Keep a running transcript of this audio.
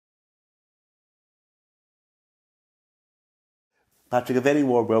Patrik, a very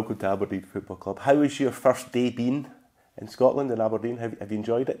warm welcome to Aberdeen Football Club. How has your first day been in Scotland, in Aberdeen? Have you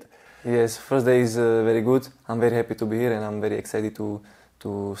enjoyed it? Yes, first day is very good. I'm very happy to be here and I'm very excited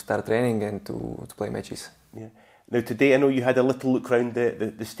to start training and to play matches. Yeah. Now today I know you had a little look around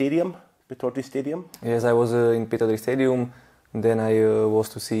the stadium, Patrik Stadium. Yes, I was in Patrik Stadium, then I was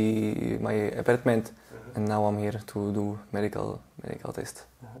to see my apartment, and now I'm here to do medical test.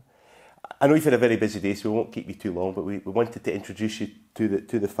 I know you've had a very busy day, so we won't keep you too long, but we wanted to introduce you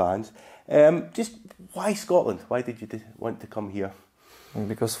to the fans. Just why Scotland? Why did you want to come here?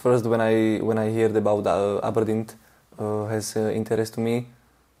 Because first, when I heard about Aberdeen has interest to me,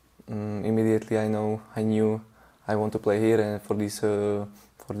 immediately I knew I want to play here and for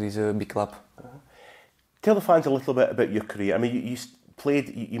this big club. Tell the fans a little bit about your career. I mean,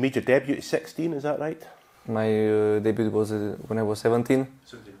 you made your debut at 16, is that right? My debut was when I was 17.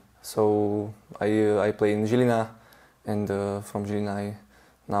 So I play in Žilina, and from Žilina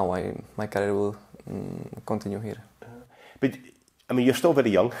my career will continue here. But I mean, you're still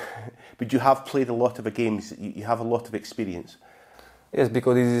very young, but you have played a lot of games. You have a lot of experience. Yes,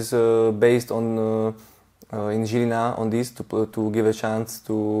 because this is based on in Žilina on this to give a chance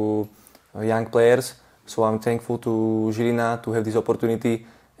to young players. So I'm thankful to Žilina to have this opportunity,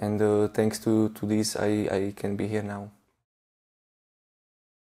 and thanks to this I can be here now.